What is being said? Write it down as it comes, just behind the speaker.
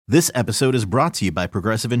This episode is brought to you by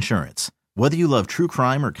Progressive Insurance. Whether you love true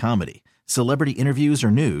crime or comedy, celebrity interviews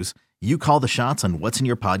or news, you call the shots on what's in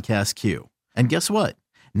your podcast queue. And guess what?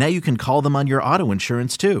 Now you can call them on your auto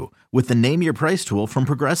insurance too with the Name Your Price tool from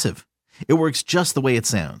Progressive. It works just the way it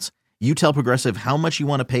sounds. You tell Progressive how much you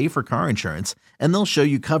want to pay for car insurance, and they'll show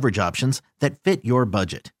you coverage options that fit your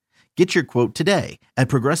budget. Get your quote today at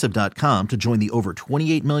Progressive.com to join the over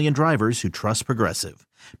 28 million drivers who trust Progressive.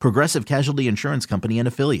 Progressive Casualty Insurance Company and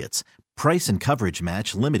Affiliates. Price and coverage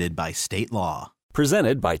match limited by state law.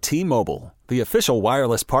 Presented by T-Mobile, the official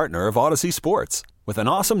wireless partner of Odyssey Sports. With an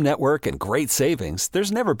awesome network and great savings,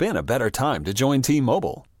 there's never been a better time to join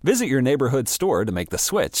T-Mobile. Visit your neighborhood store to make the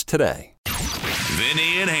switch today.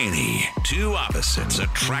 Vinny and Haney, two opposites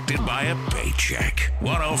attracted by a paycheck.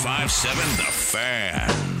 105.7 The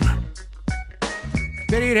Fan.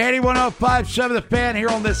 Vinny and Haney, 105.7 The Fan here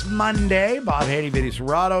on this Monday. Bob Haney, Vinny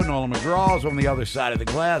Serrato, Nolan McGraw is on the other side of the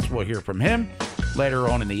glass. We'll hear from him later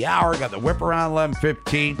on in the hour. Got the whip around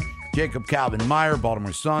 11:15. Jacob Calvin Meyer,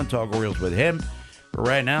 Baltimore Sun, talk Orioles with him. But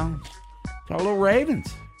right now, talk a little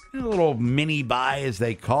Ravens. A little mini bye, as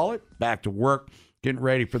they call it. Back to work, getting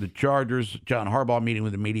ready for the Chargers. John Harbaugh meeting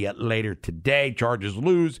with the media later today. Chargers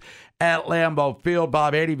lose at Lambeau Field.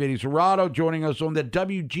 Bob Haney, Vinny Serrato joining us on the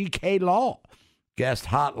WGK Law guest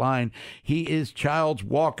hotline. He is Childs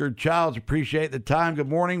Walker. Childs, appreciate the time. Good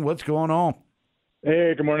morning. What's going on?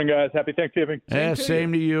 Hey, good morning, guys. Happy Thanksgiving.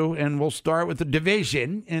 Same to you. And we'll start with the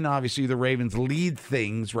division. And obviously the Ravens lead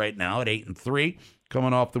things right now at 8-3,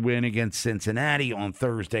 coming off the win against Cincinnati on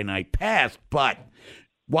Thursday night past. But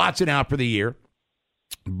Watson out for the year.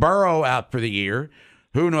 Burrow out for the year.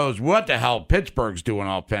 Who knows what the hell Pittsburgh's doing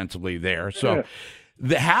offensively there. So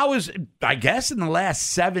how is, I guess in the last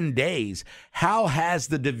 7 days, how has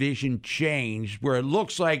the division changed where it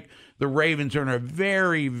looks like the Ravens are in a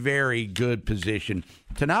very, very good position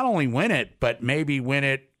to not only win it, but maybe win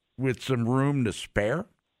it with some room to spare?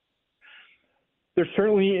 They're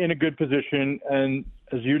certainly in a good position, and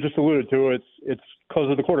as you just alluded to, it's because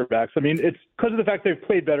of the quarterbacks. I mean, it's because of the fact they've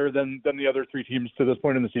played better than the other three teams to this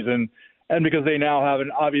point in the season, and because they now have an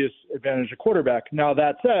obvious advantage at quarterback. Now,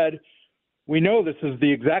 that said, we know this is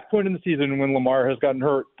the exact point in the season when Lamar has gotten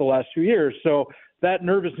hurt the last 2 years, so that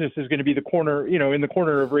nervousness is going to be the corner, in the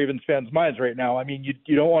corner of Ravens fans' minds right now. I mean,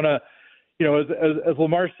 you don't want to, as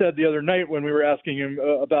Lamar said the other night when we were asking him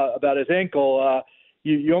about his ankle,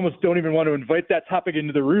 you almost don't even want to invite that topic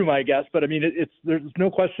into the room, I guess. But I mean, there's no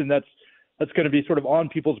question that's going to be sort of on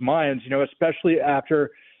people's minds, especially after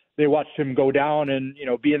they watched him go down and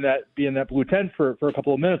be in that blue tent for a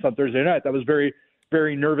couple of minutes on Thursday night. That was very,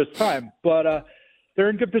 very nervous time, but they're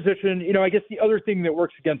in good position. I guess the other thing that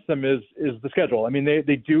works against them is the schedule. I mean,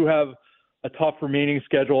 they do have a tough remaining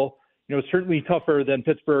schedule. Certainly tougher than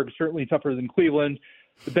Pittsburgh, certainly tougher than Cleveland.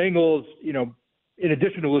 The Bengals, in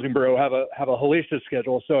addition to losing Burrow, have a hellacious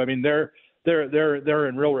schedule. So I mean, they're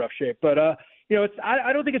in real rough shape. But I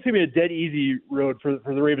don't think it's going to be a dead easy road for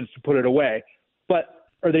the Ravens to put it away. But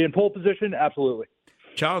are they in pole position? Absolutely.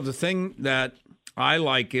 Charles, the thing that I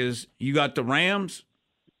like is you got the Rams,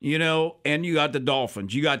 and you got the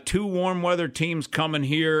Dolphins. You got two warm weather teams coming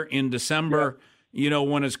here in December,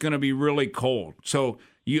 when it's going to be really cold. So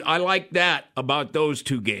I like that about those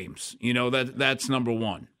two games. That's number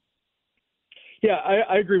one. Yeah,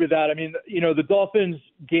 I agree with that. I mean, the Dolphins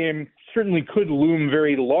game certainly could loom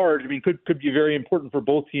very large. I mean, could be very important for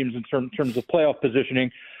both teams in terms of playoff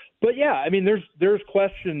positioning. But yeah, I mean, there's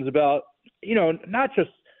questions about, not just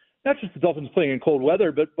the Dolphins playing in cold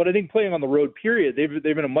weather, but I think playing on the road, period.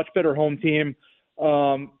 They've been a much better home team.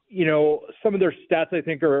 Some of their stats, I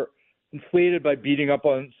think, are inflated by beating up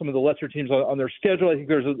on some of the lesser teams on their schedule. I think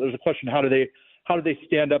there's a question, how do they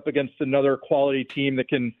stand up against another quality team that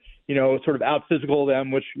can, sort of out-physical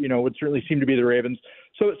them, which, would certainly seem to be the Ravens.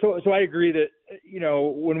 So I agree that,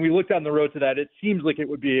 when we look down the road to that, it seems like it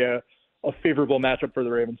would be a favorable matchup for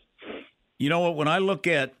the Ravens. You know what, when I look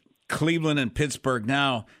at Cleveland and Pittsburgh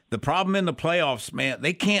now, the problem in the playoffs, man,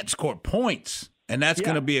 they can't score points, and that's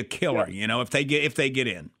going to be a killer. If they get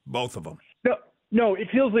in, both of them. No, it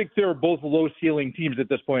feels like they're both low ceiling teams at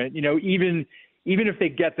this point. Even if they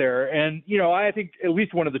get there, and I think at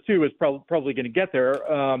least one of the two is probably going to get there.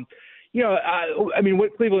 I mean,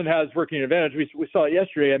 what Cleveland has working advantage, we saw it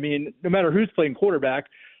yesterday. I mean, no matter who's playing quarterback,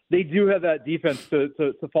 they do have that defense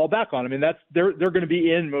to fall back on. I mean, they're going to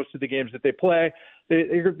be in most of the games that they play.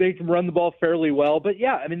 They can run the ball fairly well, but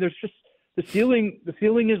yeah, I mean, there's just the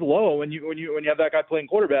ceiling is low when you have that guy playing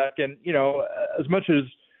quarterback, and as much as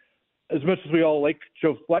we all like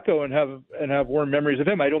Joe Flacco and have warm memories of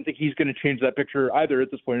him, I don't think he's going to change that picture either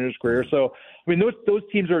at this point in his career. So, I mean, those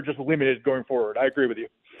teams are just limited going forward. I agree with you.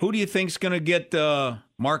 Who do you think's going to get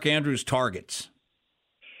Mark Andrews targets?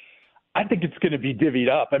 I think it's going to be divvied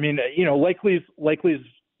up. I mean, Likely's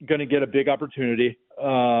going to get a big opportunity.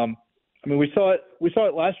 We saw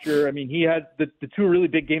it last year. I mean, he had the two really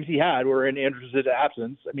big games he had were in Andrews'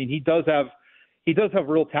 absence. I mean, he does have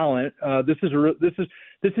real talent. This is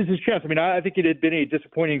his chance. I mean, I think it had been a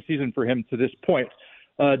disappointing season for him to this point.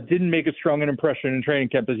 Didn't make as strong an impression in training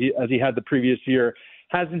camp as he had the previous year.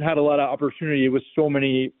 Hasn't had a lot of opportunity with so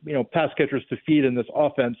many pass catchers to feed in this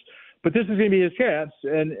offense. But this is going to be his chance,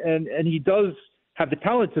 and he does have the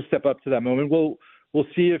talent to step up to that moment. We'll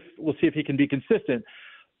see if he can be consistent.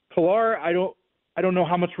 Pilar, I don't know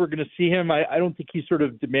how much we're going to see him. I don't think he's sort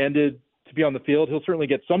of demanded to be on the field. He'll certainly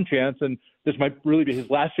get some chance, and this might really be his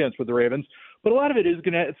last chance with the Ravens. But a lot of it is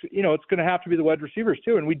going to have to be the wide receivers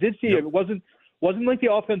too. And we did see it wasn't like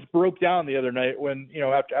the offense broke down the other night when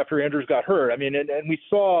after Andrews got hurt. I mean, and we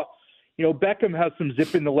saw. Beckham has some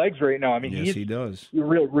zip in the legs right now. I mean, yes, he does.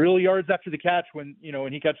 Real yards after the catch when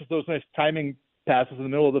he catches those nice timing passes in the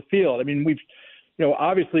middle of the field. I mean, we've,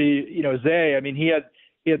 obviously, Zay. I mean, he had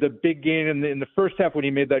the big gain in the first half when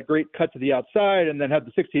he made that great cut to the outside and then had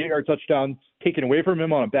the 68-yard touchdown taken away from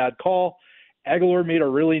him on a bad call. Aguilar made a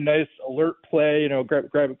really nice alert play,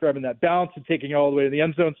 grabbing that bounce and taking it all the way to the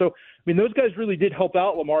end zone. So, I mean, those guys really did help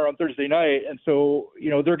out Lamar on Thursday night, and so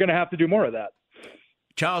they're going to have to do more of that.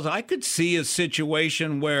 Charles, I could see a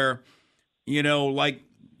situation where, like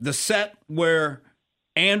the set where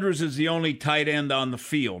Andrews is the only tight end on the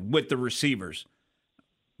field with the receivers.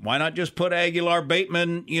 Why not just put Aguilar,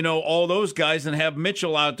 Bateman, all those guys and have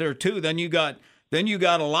Mitchell out there too? Then you got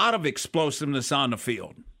a lot of explosiveness on the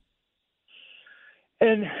field.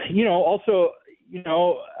 And, also,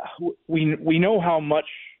 we know how much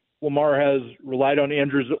Lamar has relied on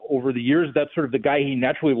Andrews over the years. That's sort of the guy he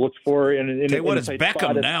naturally looks for. It's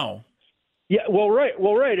Beckham now. Yeah, well, right.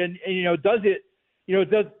 And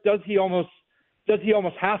does he almost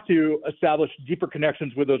have to establish deeper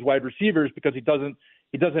connections with those wide receivers because he doesn't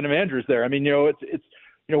have Andrews there? I mean, it's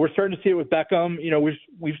we're starting to see it with Beckham.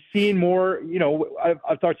 We've seen more.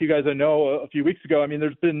 I've talked to you guys I know a few weeks ago. I mean,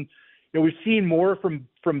 there's been we've seen more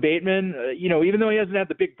from Bateman. Even though he hasn't had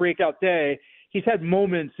the big breakout day, he's had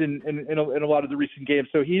moments in a lot of the recent games.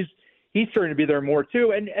 So he's starting to be there more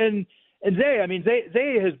too. And Zay, I mean,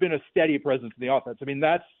 Zay has been a steady presence in the offense. I mean,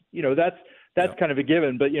 that's kind of a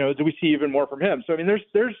given. But do we see even more from him? So I mean,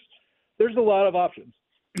 there's a lot of options.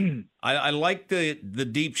 I like the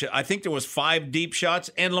deep shot. I think there was 5 deep shots,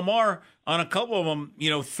 and Lamar on a couple of them,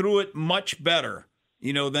 threw it much better,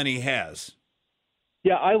 than he has.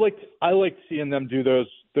 Yeah, I liked seeing them do those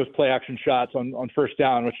play action shots on first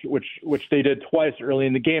down, which they did twice early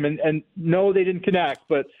in the game. And no, they didn't connect,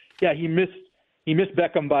 but yeah, he missed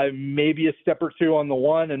Beckham by maybe a step or two on the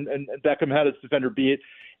one, and Beckham had his defender beat.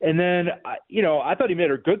 And then, I thought he made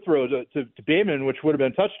a good throw to Bateman, which would have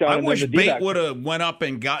been a touchdown. I wish Bate would have went up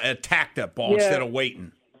and attacked that ball instead of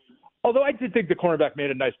waiting. Although I did think the cornerback made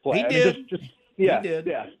a nice play. He did. He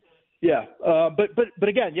did. Yeah. But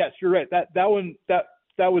again, yes, you're right. That one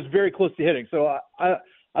was very close to hitting. So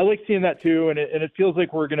I like seeing that too, and it feels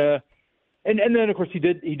like we're gonna. And then of course he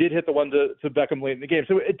did hit the one to Beckham late in the game.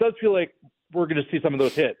 So it does feel like we're going to see some of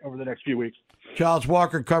those hit over the next few weeks. Charles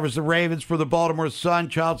Walker covers the Ravens for the Baltimore Sun.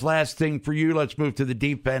 Charles, last thing for you. Let's move to the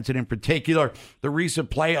defense, and in particular, the recent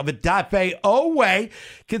play of Odafe Oweh,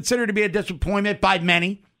 considered to be a disappointment by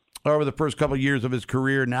many over the first couple of years of his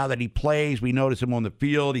career. Now that he plays, we notice him on the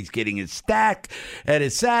field. He's getting his stack and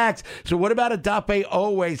his sacks. So what about Odafe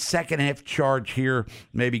Oweh's second half charge here,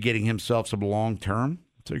 maybe getting himself some long-term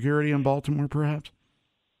security in Baltimore, perhaps?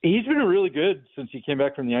 He's been really good since he came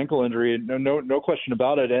back from the ankle injury. No question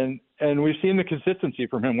about it. And we've seen the consistency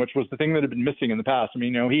from him, which was the thing that had been missing in the past. I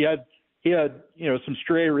mean, he had some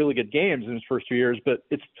stray really good games in his first 2 years, but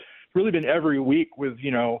it's really been every week with,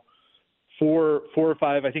 4 or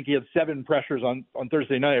 5. I think he had 7 pressures on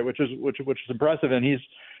Thursday night, which is impressive. And he's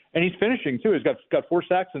finishing too. He's got 4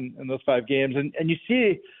 sacks in those 5 games. And you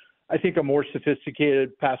see, I think, a more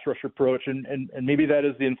sophisticated pass rush approach. And maybe that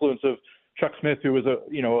is the influence of Chuck Smith, who was a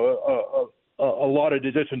lauded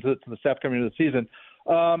addition to the staff coming into the season.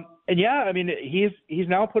 And yeah, I mean, he's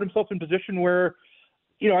now put himself in position where,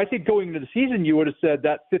 I think going into the season, you would have said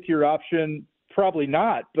that 5th-year option, probably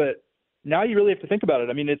not. But now you really have to think about it.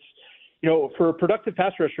 I mean, it's, for a productive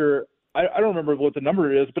pass rusher, I don't remember what the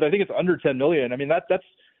number is, but I think it's under $10 million. I mean, that's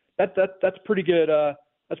pretty good.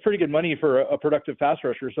 That's pretty good money for a productive pass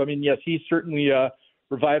rusher. So I mean, yes, he certainly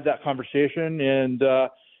revived that conversation. And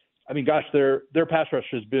I mean, gosh, their pass rush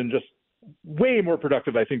has been just way more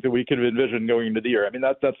productive, I think, than we could have envisioned going into the year. I mean,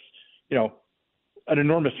 that's an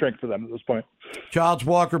enormous strength for them at this point. Childs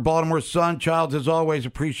Walker, Baltimore Sun. Childs, as always,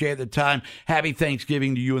 appreciate the time. Happy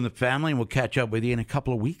Thanksgiving to you and the family, and we'll catch up with you in a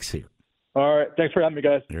couple of weeks here. All right. Thanks for having me,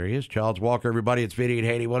 guys. There he is, Childs Walker, everybody. It's Vinny and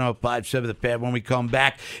Haney, 105.7 The Fan. When we come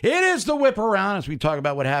back, it is the whip around as we talk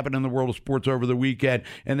about what happened in the world of sports over the weekend.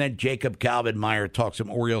 And then Jacob Calvin Meyer talks some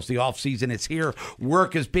Orioles. The offseason is here.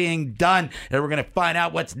 Work is being done. And we're going to find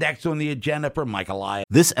out what's next on the agenda for Michael Elias.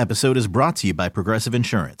 This episode is brought to you by Progressive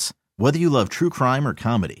Insurance. Whether you love true crime or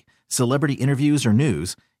comedy, celebrity interviews or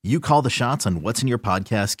news, you call the shots on what's in your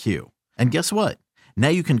podcast queue. And guess what? Now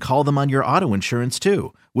you can call them on your auto insurance,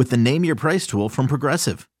 too, with the Name Your Price tool from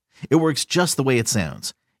Progressive. It works just the way it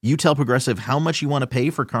sounds. You tell Progressive how much you want to pay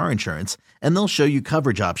for car insurance, and they'll show you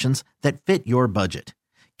coverage options that fit your budget.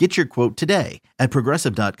 Get your quote today at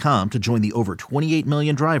Progressive.com to join the over 28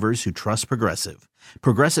 million drivers who trust Progressive.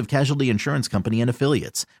 Progressive Casualty Insurance Company and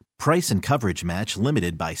Affiliates. Price and coverage match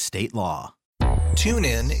limited by state law.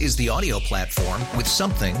 TuneIn is the audio platform with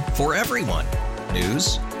something for everyone.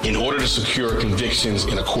 News. In order to secure convictions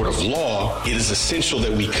in a court of law, it is essential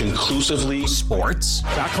that we conclusively. Sports.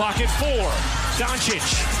 Got clock at 4. Doncic.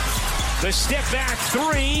 The step back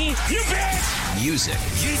 3. You bet. Music.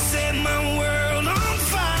 You set my world on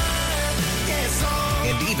fire. Yes,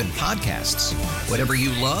 and even podcasts. Whatever you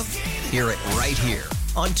love, hear it right here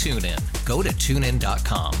on TuneIn. Go to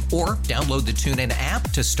TuneIn.com or download the TuneIn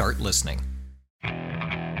app to start listening.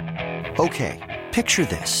 Okay, picture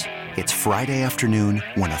this. It's Friday afternoon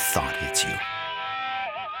when a thought hits you.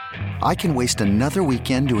 I can waste another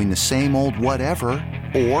weekend doing the same old whatever,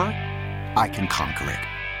 or I can conquer it.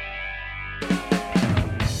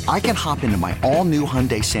 I can hop into my all-new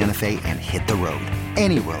Hyundai Santa Fe and hit the road.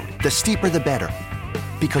 Any road. The steeper, the better.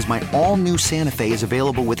 Because my all-new Santa Fe is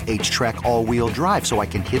available with H-Track all-wheel drive, so I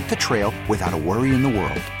can hit the trail without a worry in the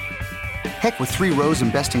world. Heck, with 3 rows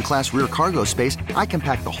and best-in-class rear cargo space, I can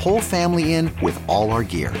pack the whole family in with all our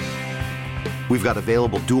gear. We've got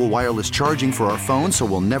available dual wireless charging for our phones, so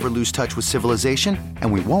we'll never lose touch with civilization, and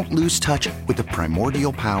we won't lose touch with the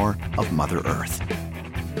primordial power of Mother Earth.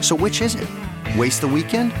 So which is it? Waste the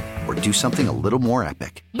weekend or do something a little more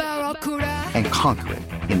epic? And conquer it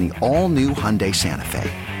in the all-new Hyundai Santa Fe.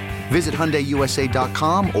 Visit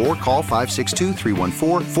HyundaiUSA.com or call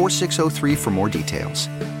 562-314-4603 for more details.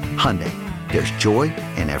 Hyundai, there's joy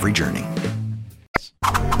in every journey.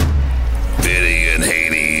 Vinny and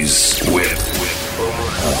Haney's Whip.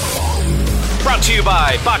 Brought to you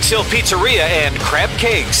by Box Hill Pizzeria and Crab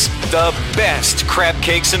Cakes. The best crab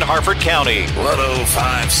cakes in Harford County.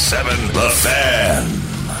 105.7 The Fan.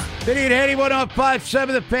 Vinny and Haney,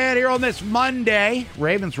 105.7 The Fan here on this Monday.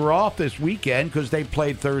 Ravens were off this weekend because they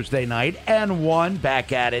played Thursday night and won.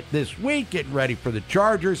 Back at it this week, getting ready for the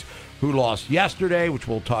Chargers, who lost yesterday, which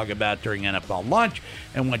we'll talk about during NFL lunch.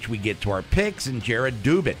 And once we get to our picks, and Jared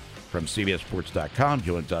Dubin from CBSSports.com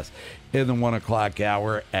joins us in the 1 o'clock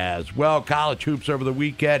hour as well. College hoops over the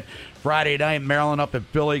weekend. Friday night, Maryland up in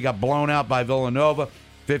Philly got blown out by Villanova,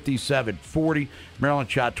 57-40.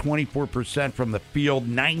 Maryland shot 24% from the field,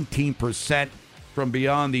 19% from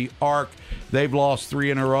beyond the arc. They've lost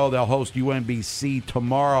 3 in a row. They'll host UMBC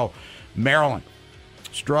tomorrow. Maryland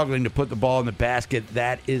struggling to put the ball in the basket.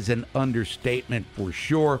 That is an understatement for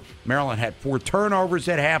sure. Maryland had 4 turnovers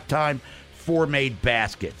at halftime, 4 made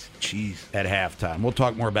baskets. At halftime. We'll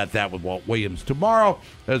talk more about that with Walt Williams tomorrow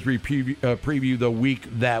as we preview the week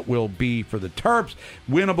that will be for the Terps.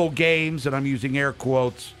 Winnable games, and I'm using air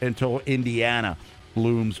quotes, until Indiana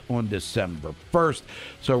looms on December 1st.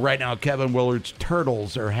 So right now, Kevin Willard's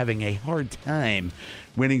Turtles are having a hard time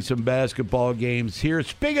winning some basketball games here.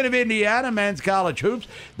 Speaking of Indiana, men's college hoops,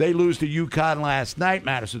 they lose to UConn last night,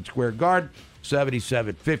 Madison Square Garden,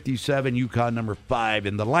 77-57. UConn number 5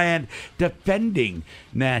 in the land, defending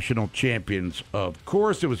national champions. Of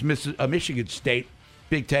course, it was Michigan State,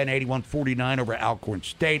 Big Ten 81-49 over Alcorn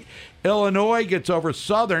State. Illinois gets over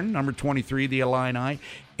Southern, number 23, the Illini,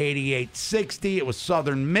 88-60. It was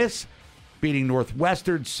Southern Miss beating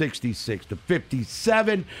Northwestern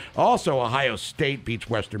 66-57. Also, Ohio State beats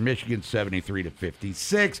Western Michigan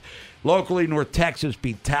 73-56. Locally, North Texas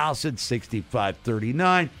beat Towson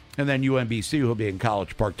 65-39. And then UMBC, who will be in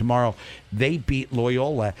College Park tomorrow, they beat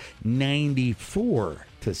Loyola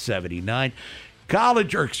 94-79.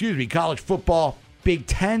 College football, Big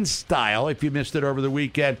Ten style. If you missed it over the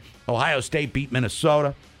weekend, Ohio State beat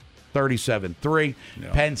Minnesota 37-3.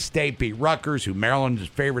 Yeah. Penn State beat Rutgers, who Maryland is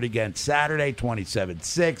favored against Saturday,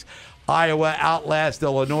 27-6. Iowa outlasted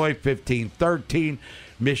Illinois 15-13.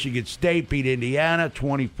 Michigan State beat Indiana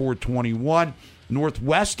 24-21.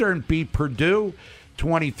 Northwestern beat Purdue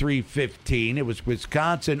 23-15. It was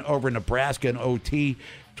Wisconsin over Nebraska in OT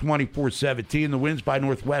 24-17. The wins by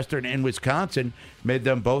Northwestern and Wisconsin made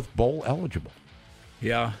them both bowl eligible.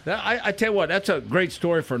 Yeah, I tell you what, that's a great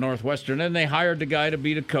story for Northwestern. And they hired the guy to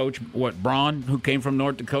be the coach, Braun, who came from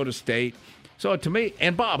North Dakota State. So to me,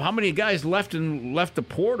 and Bob, how many guys left the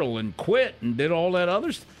portal and quit and did all that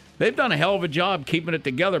other stuff? They've done a hell of a job keeping it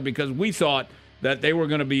together because we thought that they were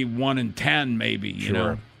going to be 1-10 maybe, you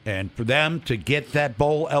know. And for them to get that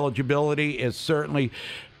bowl eligibility is certainly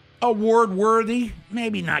award-worthy.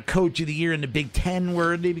 Maybe not Coach of the Year in the Big Ten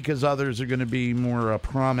worthy because others are going to be more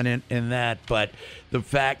prominent in that. But the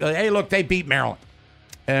fact, hey, look, they beat Maryland.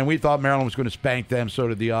 And we thought Maryland was going to spank them, so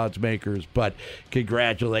did the odds makers. But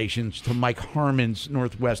congratulations to Mike Harmon's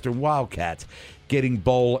Northwestern Wildcats getting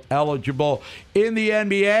bowl eligible. In the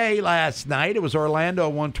NBA last night, it was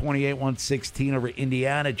Orlando 128-116 over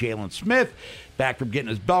Indiana. Jalen Smith back from getting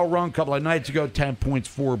his bell rung a couple of nights ago, 10 points,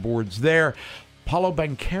 4 boards there. Paulo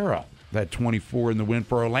Banchero, that 24 in the win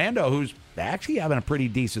for Orlando, who's actually having a pretty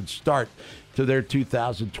decent start to their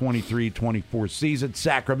 2023-24 season.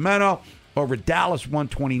 Sacramento over Dallas,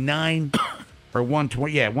 129, or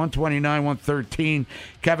 120, 129-113.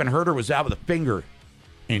 Kevin Huerter was out with a finger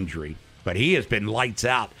injury, but he has been lights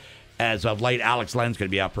out as of late. Alex Len's going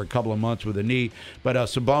to be out for a couple of months with a knee. But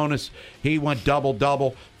Sabonis, he went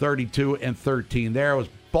double-double, 32 and 13 there. It was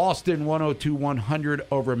Boston 102-100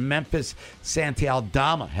 over Memphis. Santi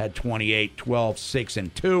Aldama had 28, 12, 6,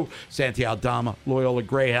 and 2. Santi Aldama, Loyola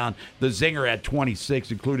Greyhound. The Zinger had 26,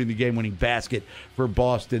 including the game-winning basket for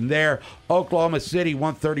Boston there. Oklahoma City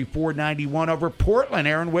 134-91 over Portland.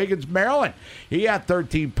 Aaron Wiggins, Maryland. He had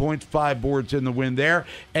 13 points, 5 boards in the win there.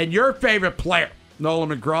 And your favorite player,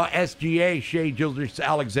 Nolan McGraw, SGA, Shea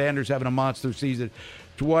Gilgeous-Alexander's having a monster season.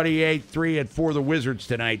 28-3 and 4 the Wizards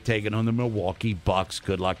tonight, taking on the Milwaukee Bucks.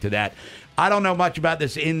 Good luck to that. I don't know much about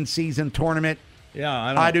this in-season tournament. Yeah,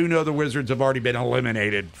 I do know the Wizards have already been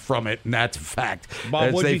eliminated from it, and that's a fact.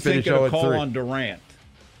 Bob, what do you think of the call on Durant?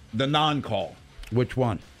 The non-call. Which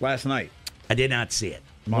one? Last night. I did not see it.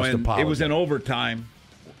 When it was in overtime,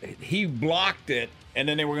 he blocked it, and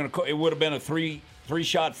then they were going to. It would have been a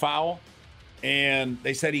three-shot foul, and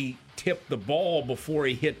they said he tipped the ball before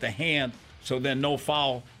he hit the hand. So then no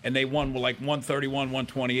foul, and they won with like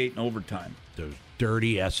 131-128 in overtime. Those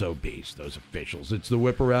dirty SOBs, those officials. It's the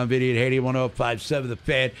Whip Around Video at Haiti 105.7 The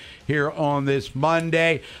Fan here on this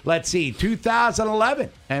Monday. Let's see, 2011,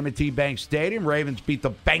 M&T Bank Stadium. Ravens beat the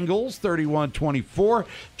Bengals 31-24.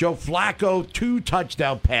 Joe Flacco, 2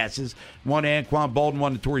 touchdown passes. One to Anquan Bolden,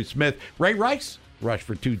 one to Torrey Smith. Ray Rice rushed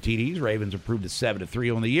for 2 TDs. Ravens improved to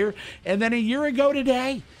 7-3 on the year. And then a year ago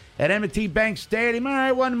today, at M&T Bank Stadium, all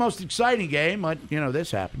right, wasn't the most exciting game, but,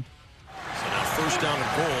 this happened. So now first down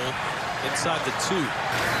and goal inside the 2.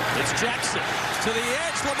 It's Jackson to the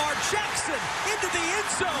edge. Lamar Jackson into the end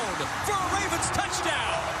zone for a Ravens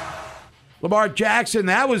touchdown. Lamar Jackson,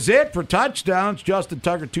 that was it for touchdowns. Justin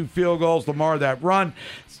Tucker, 2 field goals. Lamar, that run.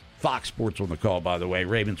 Fox Sports on the call, by the way.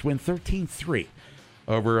 Ravens win 13-3.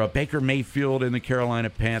 Over Baker Mayfield and the Carolina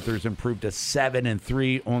Panthers, improved to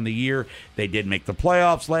 7-3 on the year. They did make the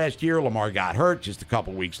playoffs last year. Lamar got hurt just a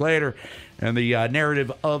couple weeks later, and the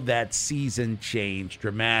narrative of that season changed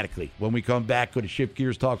dramatically. When we come back, going to shift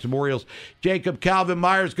gears, talk some Orioles. Calvin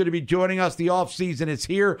Meyer is going to be joining us. The offseason is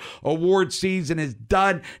here. Award season is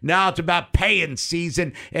done. Now it's about paying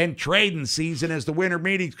season and trading season as the winter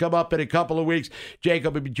meetings come up in a couple of weeks.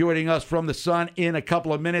 Jacob will be joining us from the Sun in a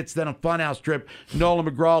couple of minutes. Then a funhouse trip. Nolan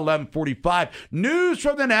McGraw, 11:45. News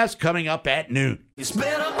from the Nest coming up at noon.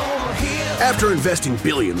 After investing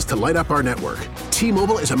billions to light up our network,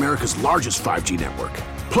 T-Mobile is America's largest 5G network.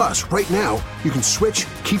 Plus, right now, you can switch,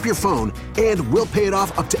 keep your phone, and we'll pay it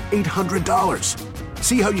off up to $800.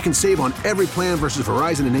 See how you can save on every plan versus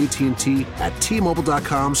Verizon and AT&T at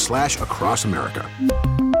T-Mobile.com/across America.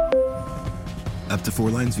 Up to 4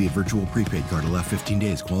 lines via virtual prepaid card. Allow 15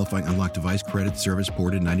 days. Qualifying unlocked device credit service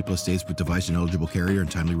ported 90-plus days with device and eligible carrier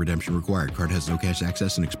and timely redemption required. Card has no cash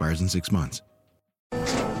access and expires in 6 months.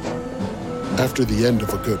 After the end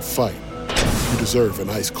of a good fight, you deserve an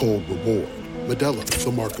ice-cold reward. Modelo is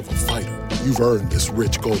the mark of a fighter. You've earned this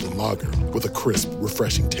rich golden lager with a crisp,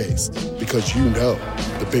 refreshing taste. Because you know,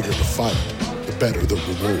 the bigger the fight, the better the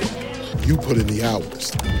reward. You put in the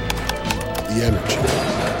hours, the energy,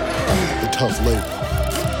 the tough labor.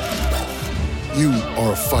 You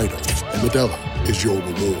are a fighter, and Modelo is your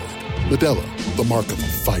reward. Modelo, the mark of a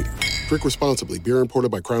fighter. Drink responsibly. Beer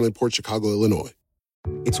imported by Crown Imports, Chicago, Illinois.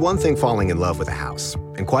 It's one thing falling in love with a house,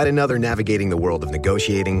 and quite another navigating the world of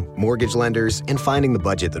negotiating, mortgage lenders, and finding the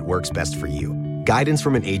budget that works best for you. Guidance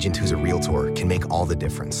from an agent who's a Realtor can make all the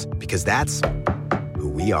difference, because that's who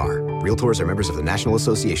we are. Realtors are members of the National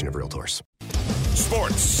Association of Realtors.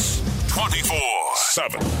 Sports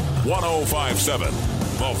 24/7. 105.7.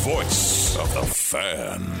 The voice of the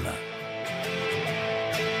fan.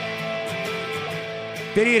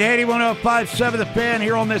 Vinny and Haney, 105.7 The Fan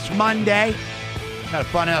here on this Monday. Got a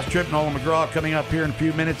funhouse trip. Nolan McGraw coming up here in a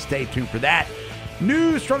few minutes. Stay tuned for that.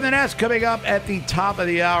 News from the Nest coming up at the top of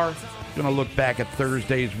the hour. Going to look back at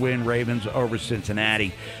Thursday's win, Ravens over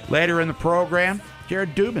Cincinnati. Later in the program,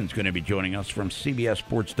 Jared Dubin's going to be joining us from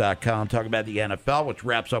CBSSports.com, talking about the NFL, which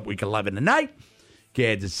wraps up Week 11 tonight.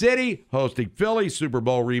 Kansas City hosting Philly, Super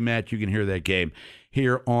Bowl rematch. You can hear that game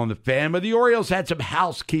here on the Fan. But the Orioles had some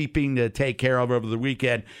housekeeping to take care of over the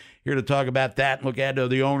weekend. Here to talk about that and look at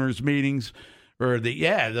the owners' meetings, or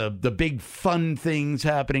the big fun things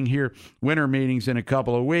happening here, winter meetings in a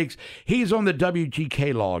couple of weeks. He's on the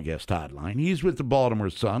WGK Law Guest Hotline. He's with the Baltimore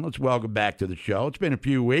Sun. Let's welcome back to the show. It's been a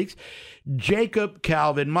few weeks. Jacob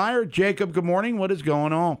Calvin Meyer. Jacob, good morning. What is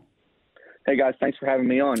going on? Hey, guys. Thanks for having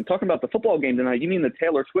me on. Talking about the football game tonight, you mean the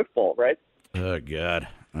Taylor Swift ball, right? Oh, God.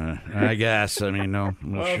 I guess. I mean, no.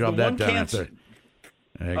 We'll shove that down after.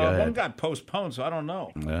 One got postponed, so I don't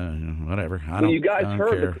know. Whatever. You guys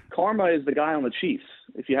heard, Karma is the guy on the Chiefs,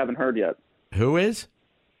 if you haven't heard yet. Who is?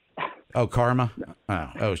 Oh, Karma.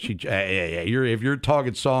 She. Yeah. If you're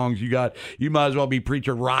talking songs, you might as well be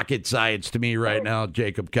preaching rocket science to me right now,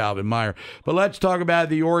 Jacob Calvin Meyer. But let's talk about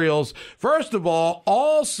the Orioles. First of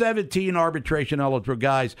all 17 arbitration eligible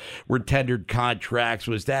guys were tendered contracts.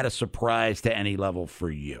 Was that a surprise to any level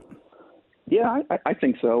for you? Yeah, I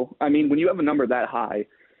think so. I mean, when you have a number that high,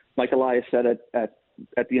 like Elias said at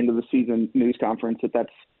the end of the season news conference, that's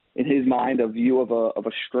in his mind a view of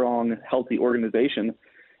a strong, healthy organization.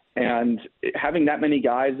 And having that many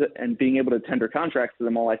guys and being able to tender contracts to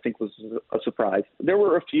them all, I think was a surprise. There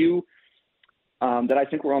were a few that I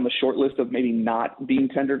think were on the short list of maybe not being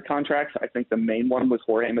tendered contracts. I think the main one was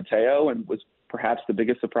Jorge Mateo and was perhaps the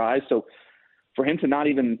biggest surprise. So for him to not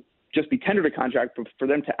even just be tendered a contract, but for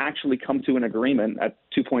them to actually come to an agreement at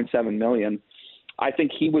 $2.7 million, I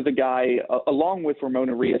think he was a guy, along with Ramon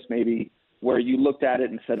Arias maybe, where you looked at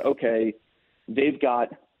it and said, okay, they've got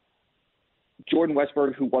Jordan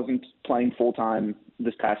Westburg, who wasn't playing full-time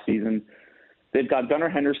this past season. They've got Gunnar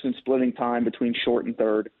Henderson splitting time between short and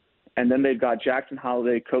third. And then they've got Jackson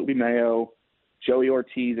Holliday, Kobe Mayo, Joey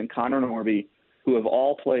Ortiz, and Connor Norby, who have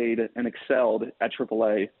all played and excelled at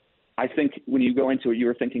AAA. I think when you go into it, you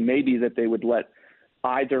were thinking maybe that they would let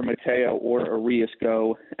either Mateo or Arias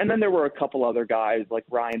go. And then there were a couple other guys like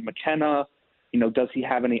Ryan McKenna. Does he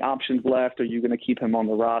have any options left? Are you going to keep him on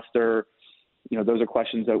the roster? Those are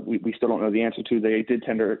questions that we still don't know the answer to. They did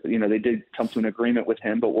they did come to an agreement with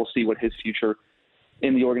him, but we'll see what his future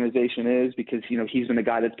in the organization is because, he's been a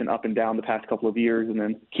guy that's been up and down the past couple of years. And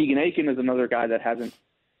then Keegan Aiken is another guy that hasn't,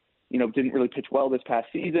 didn't really pitch well this past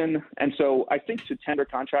season. And so I think to tender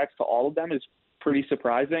contracts to all of them is pretty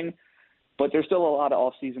surprising, but there's still a lot of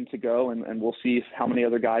offseason to go, and we'll see how many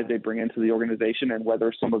other guys they bring into the organization and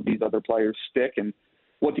whether some of these other players stick and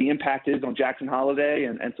what the impact is on Jackson Holliday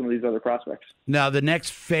and some of these other prospects. Now, the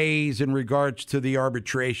next phase in regards to the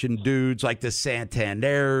arbitration dudes like the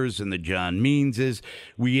Santanders and the John Meanses,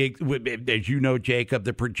 as you know, Jacob,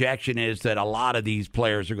 the projection is that a lot of these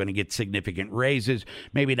players are going to get significant raises.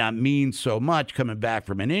 Maybe not Means so much coming back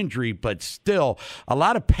from an injury, but still a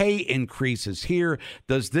lot of pay increases here.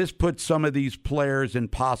 Does this put some of these players in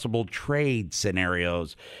possible trade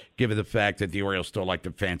scenarios, given the fact that the Orioles still like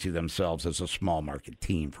to fancy themselves as a small market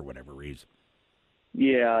team for whatever reason?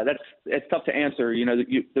 Yeah, it's tough to answer.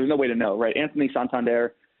 There's no way to know, right? Anthony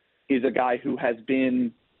Santander is a guy who has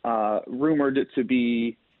been rumored to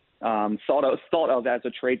be thought of as a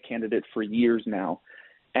trade candidate for years now,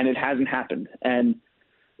 and it hasn't happened. And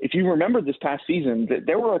if you remember this past season,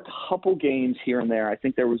 there were a couple games here and there. I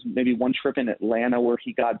think there was maybe one trip in Atlanta where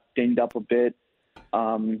he got dinged up a bit.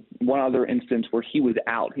 One other instance where he was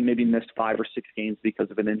out. He maybe missed 5 or 6 games because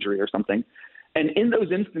of an injury or something. And in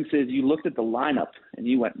those instances, you looked at the lineup and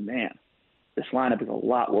you went, man, this lineup is a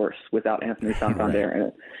lot worse without Anthony Santander.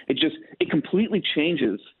 And it completely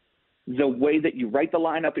changes the way that you write the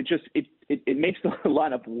lineup. It makes the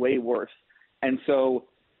lineup way worse. And so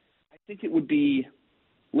I think it would be,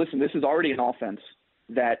 listen, this is already an offense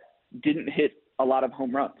that didn't hit a lot of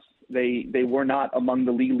home runs. They were not among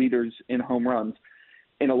the league leaders in home runs.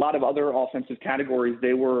 In a lot of other offensive categories,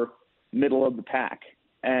 they were middle of the pack.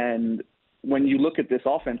 And when you look at this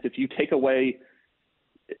offense, if you take away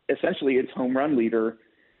essentially its home run leader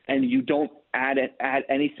and you don't add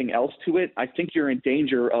anything else to it, I think you're in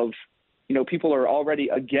danger of, people are already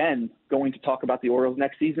again going to talk about the Orioles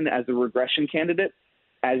next season as a regression candidate,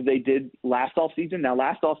 as they did last offseason. Now,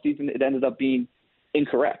 last offseason, it ended up being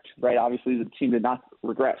incorrect, right? Obviously, the team did not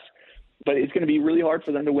regress. But it's going to be really hard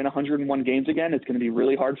for them to win 101 games again. It's going to be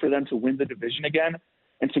really hard for them to win the division again.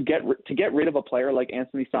 And to get rid of a player like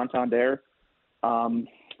Anthony Santander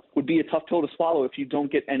would be a tough pill to swallow if you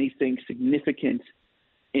don't get anything significant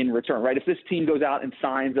in return, right? If this team goes out and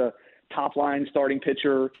signs a top-line starting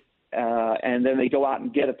pitcher and then they go out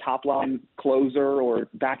and get a top-line closer or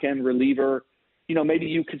back-end reliever, maybe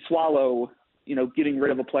you could swallow, getting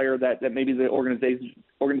rid of a player that maybe the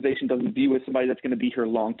organization doesn't view as somebody that's going to be here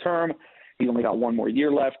long-term. He's only got one more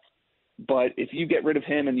year left. But if you get rid of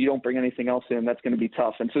him and you don't bring anything else in, that's going to be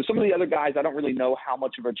tough. And so some of the other guys, I don't really know how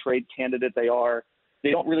much of a trade candidate they are.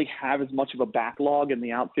 They don't really have as much of a backlog in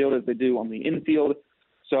the outfield as they do on the infield.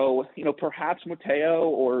 So, perhaps Mateo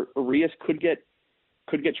or Arias could get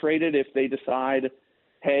traded if they decide,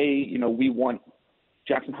 hey, we want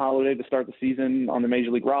Jackson Holliday to start the season on the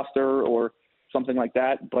Major League roster or something like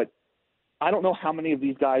that. But I don't know how many of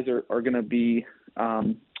these guys are going to be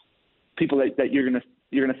people that you're going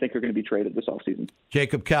to think are going to be traded this offseason.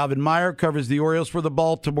 Jacob Calvin Meyer covers the Orioles for the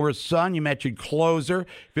Baltimore Sun. You mentioned closer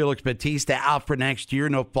Felix Bautista out for next year.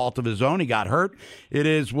 No fault of his own. He got hurt. It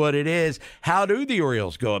is what it is. How do the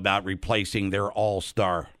Orioles go about replacing their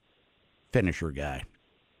all-star finisher guy?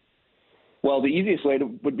 Well, the easiest way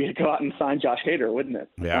would be to go out and sign Josh Hader, wouldn't it?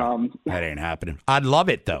 Yeah, that ain't happening. I'd love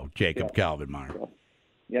it, though, Jacob Calvin Meyer.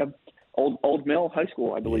 Yeah, Old Mill High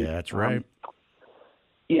School, I believe. Yeah, that's right.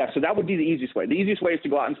 Yeah, so that would be the easiest way. The easiest way is to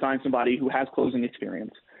go out and sign somebody who has closing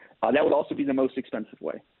experience. That would also be the most expensive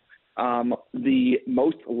way. The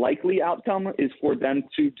most likely outcome is for them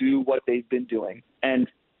to do what they've been doing. And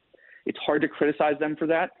it's hard to criticize them for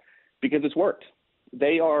that because it's worked.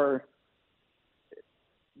 They are –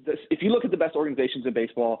 if you look at the best organizations in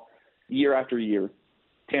baseball year after year,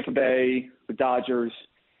 Tampa Bay, the Dodgers,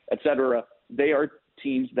 et cetera, they are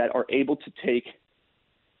teams that are able to take –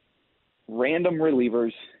 random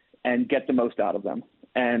relievers and get the most out of them.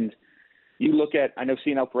 And you look at, I know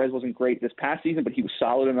Cionel Perez wasn't great this past season, but he was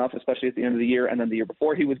solid enough, especially at the end of the year. And then the year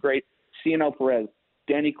before he was great. Cionel Perez,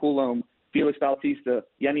 Danny Coulombe, Felix Bautista,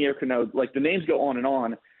 Yanier Cano, like the names go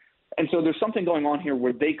on. And so there's something going on here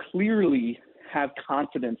where they clearly have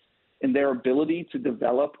confidence in their ability to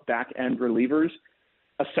develop back-end relievers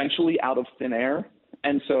essentially out of thin air.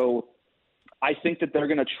 And so I think that they're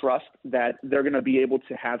going to trust that they're going to be able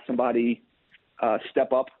to have somebody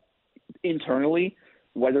step up internally,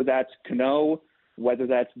 whether that's Cano, whether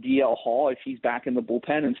that's DL Hall if he's back in the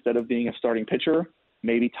bullpen instead of being a starting pitcher,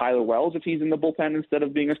 maybe Tyler Wells if he's in the bullpen instead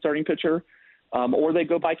of being a starting pitcher, or they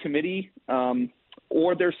go by committee,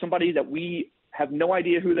 or there's somebody that we have no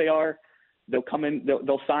idea who they are. They'll come in,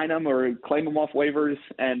 they'll sign them or claim them off waivers,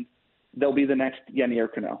 and they'll be the next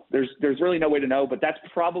Yanier Cano. There's really no way to know, but that's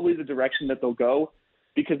probably the direction that they'll go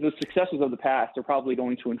because the successes of the past are probably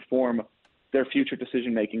going to inform their future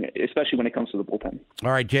decision-making, especially when it comes to the bullpen.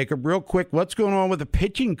 All right, Jacob, real quick, what's going on with the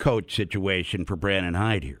pitching coach situation for Brandon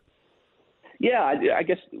Hyde here? Yeah, I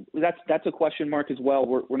guess that's a question mark as well.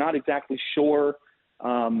 We're not exactly sure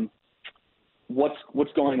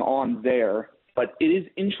what's going on there, but it is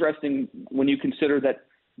interesting when you consider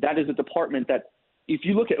that is a department that if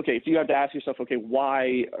you look at, if you have to ask yourself,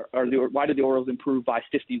 why did the Orioles improve by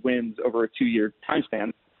 50 wins over a 2-year time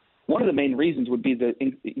span? One of the main reasons would be the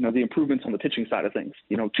improvements on the pitching side of things.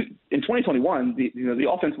 In 2021, the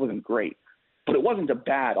offense wasn't great, but it wasn't a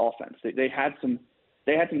bad offense. They had some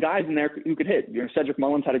guys in there who could hit. Cedric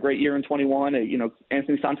Mullins had a great year in 21.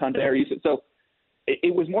 Anthony Santander. So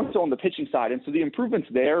it was more so on the pitching side, and so the improvements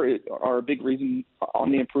there are a big reason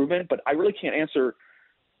on the improvement. But I really can't answer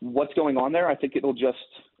what's going on there. I think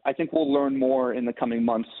we'll learn more in the coming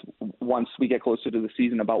months once we get closer to the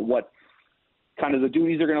season about what kind of the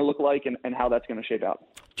duties are going to look like and how that's going to shape out.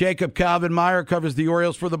 Jacob Calvin Meyer covers the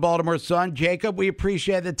Orioles for the Baltimore Sun. Jacob, we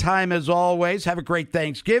appreciate the time as always. Have a great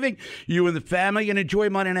Thanksgiving, you and the family, and enjoy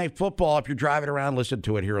Monday Night Football. If you're driving around, listen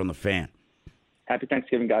to it here on The Fan. Happy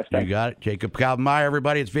Thanksgiving, guys. Thanks. You got it. Jacob Calvin Meyer,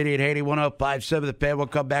 everybody. It's Vinny at Haney, 105.7 The Fan. We'll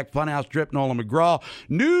come back. Funhouse Drip, Nolan McGraw.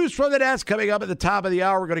 News from the desk coming up at the top of the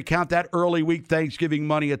hour. We're going to count that early week Thanksgiving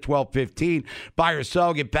money at 12:15. Buy or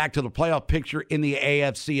sell. Get back to the playoff picture in the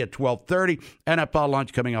AFC at 12:30. NFL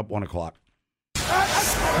lunch coming up 1 o'clock.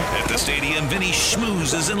 At the stadium, Vinny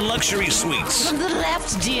schmoozes in luxury suites. From the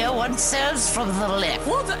left, dear. One serves from the left.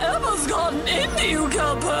 Whatever's gotten into you,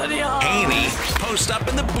 Calpurnia? Haney post up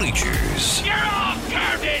in the bleachers. You're all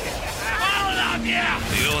garbage! All of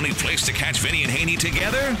you! The only place to catch Vinny and Haney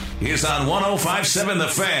together is on 105.7 The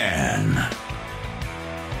Fan.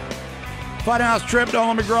 Funhouse trip,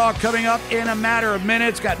 Nolan McGraw coming up in a matter of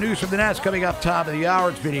minutes. Got news from the Nest coming up top of the hour.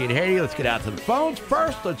 It's Vinny and Haney. Let's get out to the phones.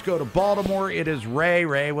 First, let's go to Baltimore. It is Ray.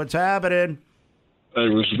 Ray, what's happening? Hey,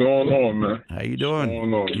 what's going on, man? How you doing? What's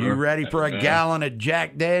going on, you man? ready for a gallon of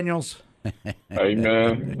Jack Daniels? Hey,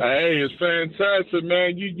 man. Hey, it's fantastic,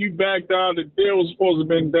 man. You backed out. The deal was supposed to have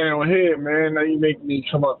been down here, man. Now you make me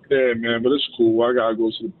come up there, man. But it's cool. I got to go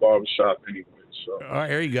to the barbershop anyway. So. All right,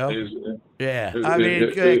 here you go. I mean,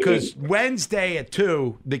 because Wednesday at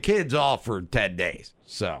 2, the kid's off for 10 days.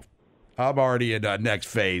 So I'm already in next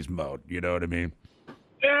phase mode. You know what I mean?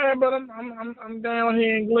 Yeah, but I'm down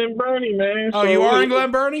here in Glen Burnie, man. Oh, you are in Glen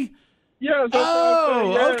Burnie? Yeah. Okay.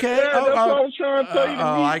 Yeah, that's what I was trying to tell you.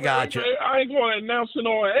 I got you. I ain't going to announce it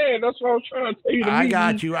on air. That's what I was trying to tell you. I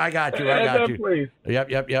got you. Place. Yep.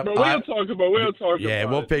 But we'll talk about it. Yeah,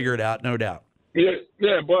 we'll figure it out, no doubt.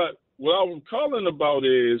 Yeah, but what I'm calling about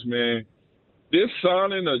is, man, this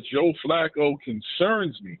signing of Joe Flacco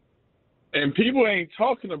concerns me. And people ain't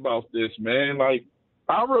talking about this, man. Like,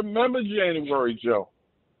 I remember January Joe.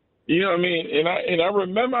 You know what I mean? And I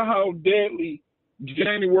remember how deadly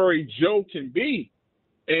January Joe can be.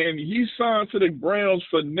 And he signed to the Browns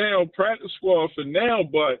for now, practice squad for now,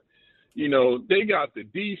 but, you know, they got the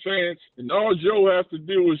defense, and all Joe has to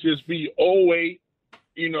do is just be 08,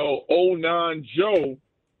 09 Joe,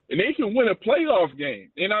 and they can win a playoff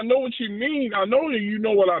game. And I know what you mean. I know that you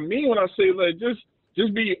know what I mean when I say, like,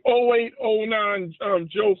 just be 08, 09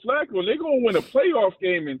 Joe Flacco. They're going to win a playoff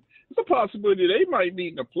game, and it's a possibility they might meet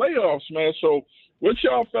in the playoffs, man. So what's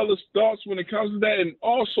y'all fellas' thoughts when it comes to that? And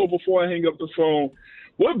also, before I hang up the phone,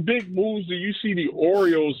 what big moves do you see the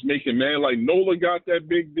Orioles making, man? Like, Nola got that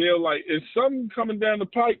big deal. Like, is something coming down the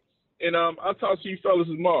pipe? And I'll talk to you fellas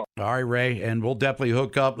tomorrow. All right, Ray, and we'll definitely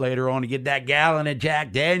hook up later on to get that gallon of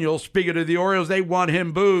Jack Daniels. Speaking of the Orioles, they want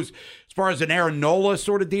him booze. As far as an Aaron Nola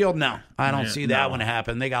sort of deal, no, I don't see that one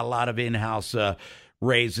happen. They got a lot of in-house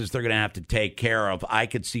raises they're going to have to take care of. I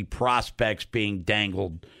could see prospects being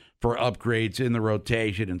dangled for upgrades in the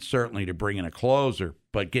rotation and certainly to bring in a closer.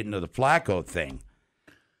 But getting to the Flacco thing,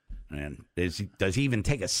 man, does he even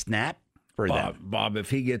take a snap for them? Bob, if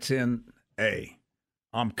he gets in, hey,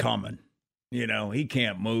 I'm coming. He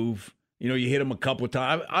can't move. You hit him a couple of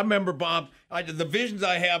times. I remember, Bob, the visions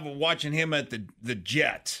I have of watching him at the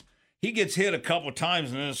Jets. He gets hit a couple of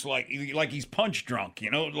times, and it's like he's punch drunk.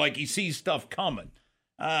 Like he sees stuff coming.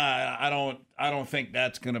 I don't think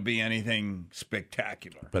that's going to be anything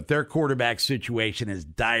spectacular. But their quarterback situation is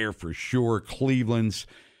dire for sure. Cleveland's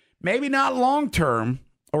maybe not long term.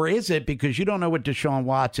 Or is it because you don't know what Deshaun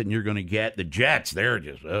Watson you're going to get? The Jets, they're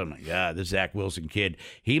just, oh, my God, this Zach Wilson kid.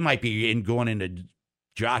 He might be going into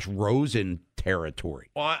Josh Rosen territory.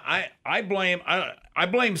 Well, I blame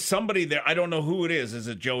somebody there. I don't know who it is. Is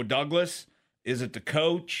it Joe Douglas? Is it the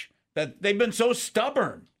coach? That they've been so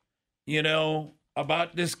stubborn,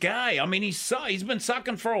 about this guy. I mean, he's been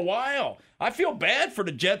sucking for a while. I feel bad for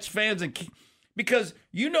the Jets fans because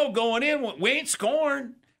going in, we ain't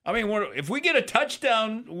scoring. I mean, if we get a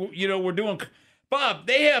touchdown, we're doing. Bob,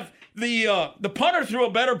 they have the punter threw a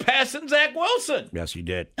better pass than Zach Wilson. Yes, he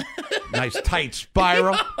did. Nice tight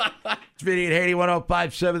spiral. It's Vinny and Haney,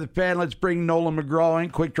 105.7 The Fan. Let's bring Nolan McGraw in.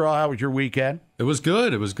 Quick draw. How was your weekend? It was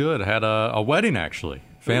good. I had a wedding, actually.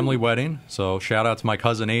 Family wedding. So shout out to my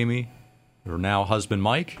cousin Amy, her now husband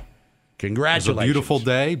Mike. Congratulations. It was a beautiful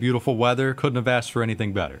day, beautiful weather. Couldn't have asked for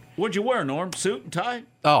anything better. What'd you wear, Norm? Suit and tie?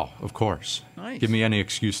 Oh, of course. Nice. Give me any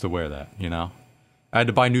excuse to wear that, I had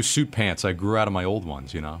to buy new suit pants. I grew out of my old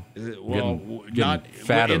ones, Well, getting not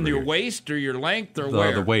fat in over your here. waist or your length or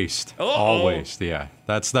where? The waist. Oh. All waist, yeah.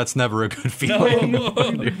 That's never a good feeling. No.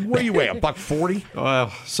 What do you weigh, $140? Well,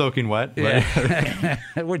 soaking wet. Yeah.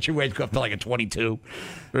 What's your weight go up to like a 22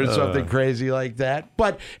 or something crazy like that?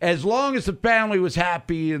 But as long as the family was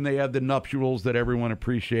happy and they had the nuptials that everyone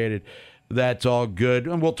appreciated, that's all good.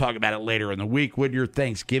 And we'll talk about it later in the week. What are your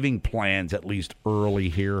Thanksgiving plans, at least early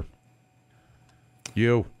here?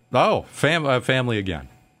 You? Oh, family again.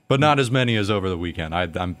 But not as many as over the weekend.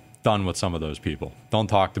 I'm done with some of those people. Don't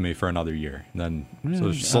talk to me for another year. Then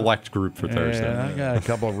select group for Thursday. I got a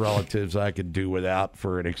couple of relatives I could do without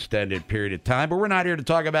for an extended period of time, but we're not here to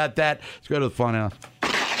talk about that. Let's go to the Funhouse.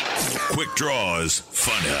 Quick Draws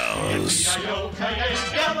Funhouse.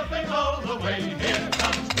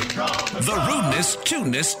 The rudeness,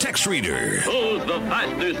 tuneness text reader. Who's the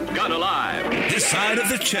fastest gun alive? This side of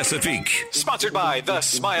the Chesapeake. Sponsored by the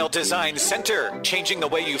Smile Design Center. Changing the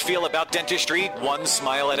way you feel about dentistry, one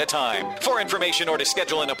smile at a time. For information or to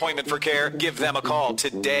schedule an appointment for care, give them a call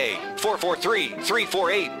today.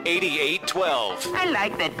 443-348-8812. I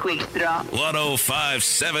like that quick draw.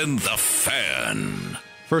 105.7 The Fan.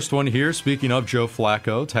 First one here, speaking of Joe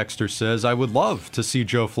Flacco, texter says, I would love to see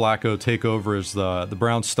Joe Flacco take over as the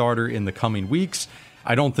Browns starter in the coming weeks.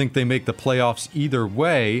 I don't think they make the playoffs either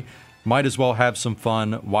way. Might as well have some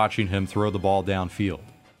fun watching him throw the ball downfield.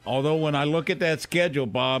 Although when I look at that schedule,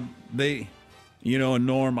 Bob, and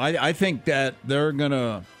Norm, I think that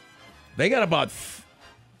they got about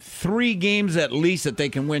 3 games at least that they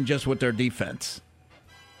can win just with their defense.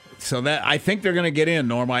 So that I think they're going to get in,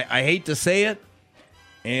 Norm. I hate to say it.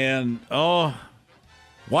 And,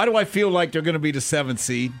 why do I feel like they're going to be the 7th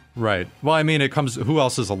seed? Right. Well, I mean, it comes, who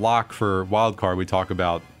else is a lock for wild card? We talk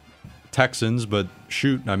about Texans, but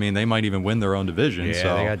shoot, I mean, they might even win their own division. Yeah,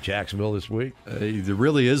 so they got Jacksonville this week. There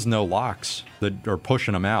really is no locks that are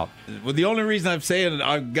pushing them out. Well, the only reason I'm saying it,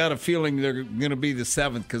 I've got a feeling they're going to be the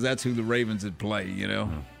 7th because that's who the Ravens would play,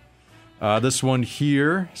 This one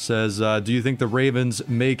here says, do you think the Ravens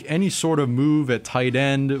make any sort of move at tight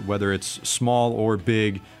end, whether it's small or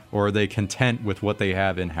big, or are they content with what they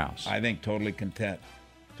have in-house? I think totally content.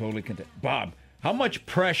 Totally content. Bob, how much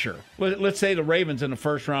pressure? Let's say the Ravens in the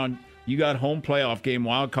first round, you got home playoff game,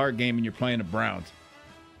 wild card game, and you're playing the Browns.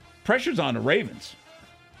 Pressure's on the Ravens.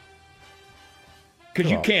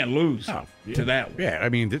 Because you can't lose to that one. Yeah, I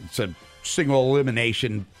mean, it's a single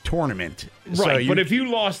elimination tournament. Right, but if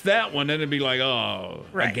you lost that one, then it'd be like,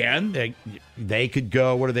 again? They could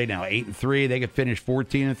go, what are they now, 8-3? They could finish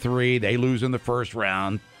 14-3. They lose in the first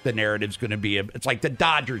round. The narrative's going to be, it's like the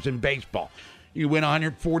Dodgers in baseball. You win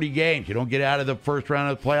 140 games. You don't get out of the first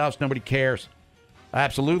round of the playoffs, nobody cares.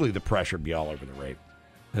 Absolutely, the pressure would be all over the Ravens.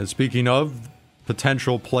 And speaking of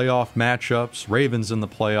potential playoff matchups, Ravens in the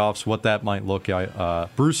playoffs, what that might look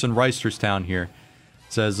like. Bruce in Reisterstown here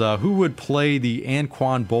says, who would play the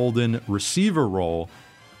Anquan Bolden receiver role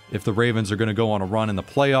if the Ravens are going to go on a run in the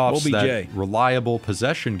playoffs? OBJ. That reliable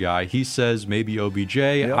possession guy. He says maybe OBJ.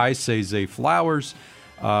 Yep. I say Zay Flowers.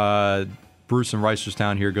 Bruce in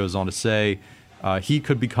Reisterstown here goes on to say he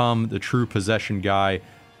could become the true possession guy.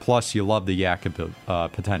 Plus, you love the yak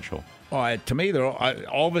potential. To me,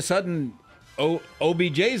 all of a sudden,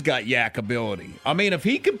 OBJ's got yak ability. I mean, if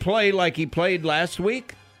he could play like he played last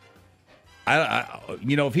week,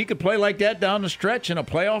 if he could play like that down the stretch in a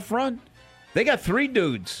playoff run, they got 3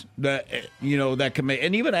 dudes that that can make,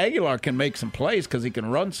 and even Aguilar can make some plays because he can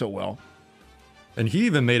run so well. And he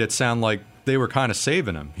even made it sound like they were kind of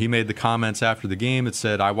saving him. He made the comments after the game. It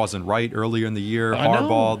said, I wasn't right earlier in the year.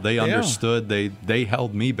 Harbaugh, they understood. They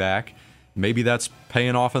held me back. Maybe that's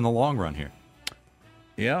paying off in the long run here.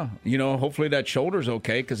 Yeah. Hopefully that shoulder's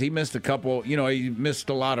okay because he missed a couple, he missed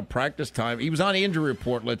a lot of practice time. He was on the injury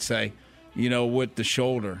report, let's say, with the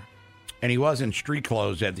shoulder. And he was in street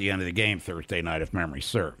clothes at the end of the game Thursday night, if memory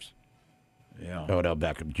serves. Yeah. Odell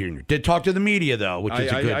Beckham Jr. Did talk to the media, though, which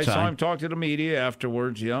is a good sign. I saw him talk to the media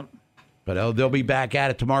afterwards, yep. But they'll be back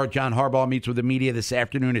at it tomorrow. John Harbaugh meets with the media this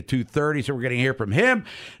afternoon at 2:30, so we're going to hear from him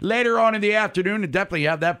later on in the afternoon, and definitely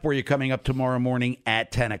have that for you coming up tomorrow morning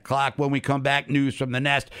at 10 o'clock. When we come back, news from the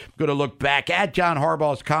Nest. Going to look back at John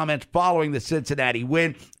Harbaugh's comments following the Cincinnati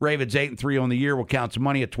win. Ravens 8-3 on the year. We'll count some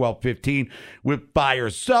money at 12:15 with buy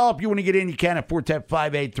or sell. If you want to get in, you can at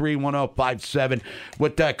 410-583-1057.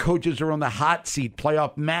 What coaches are on the hot seat,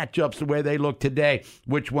 playoff matchups, the way they look today.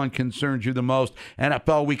 Which one concerns you the most?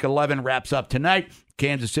 NFL Week 11 wraps up tonight.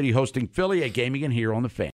 Kansas City hosting Philly, a game you can hear on the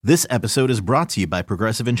Fan. This episode is brought to you by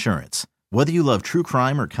Progressive Insurance. Whether you love true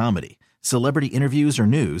crime or comedy, celebrity interviews or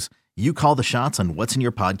news, you call the shots on what's in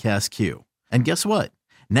your podcast queue. And guess what?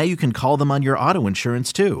 Now you can call them on your auto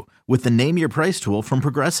insurance too with the Name Your Price tool from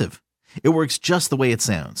Progressive. It works just the way it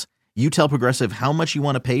sounds. You tell Progressive how much you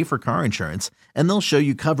want to pay for car insurance, and they'll show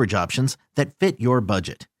you coverage options that fit your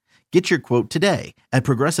budget. Get your quote today at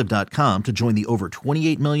Progressive.com to join the over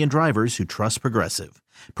 28 million drivers who trust Progressive.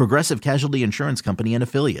 Progressive Casualty Insurance Company and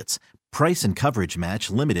Affiliates. Price and coverage match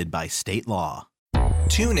limited by state law.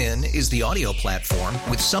 TuneIn is the audio platform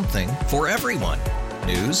with something for everyone.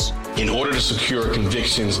 News. In order to secure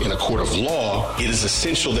convictions in a court of law, it is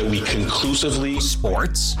essential that we conclusively.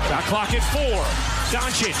 Sports. Got clock at 4.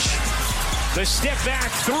 Doncic. The step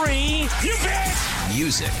back 3. You bet.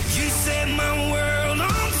 Music. You set my world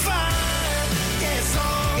on fire. Yes,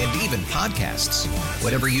 and even podcasts.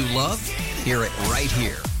 Whatever you love, hear it right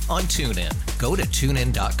here on TuneIn. Go to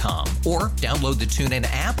TuneIn.com or download the TuneIn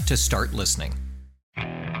app to start listening.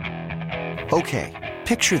 Okay,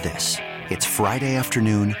 picture this. It's Friday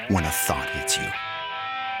afternoon when a thought hits you.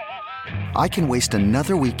 I can waste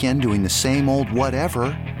another weekend doing the same old whatever,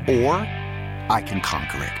 or I can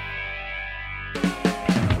conquer it.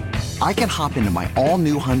 I can hop into my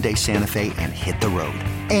all-new Hyundai Santa Fe and hit the road.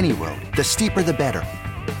 Any road. The steeper, the better.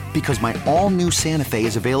 Because my all-new Santa Fe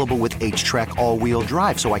is available with H-Track all-wheel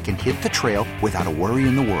drive, so I can hit the trail without a worry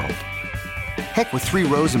in the world. Heck, with 3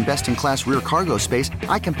 rows and best-in-class rear cargo space,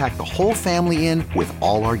 I can pack the whole family in with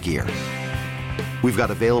all our gear. We've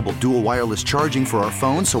got available dual wireless charging for our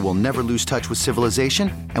phones, so we'll never lose touch with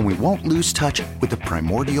civilization, and we won't lose touch with the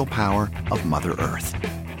primordial power of Mother Earth.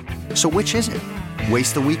 So which is it?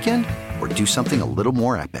 Waste the weekend or do something a little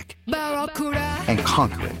more epic? And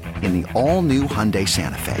conquer it in the all-new Hyundai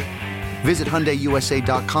Santa Fe. Visit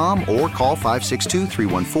HyundaiUSA.com or call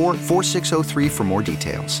 562-314-4603 for more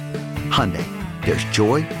details. Hyundai, there's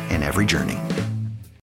joy in every journey.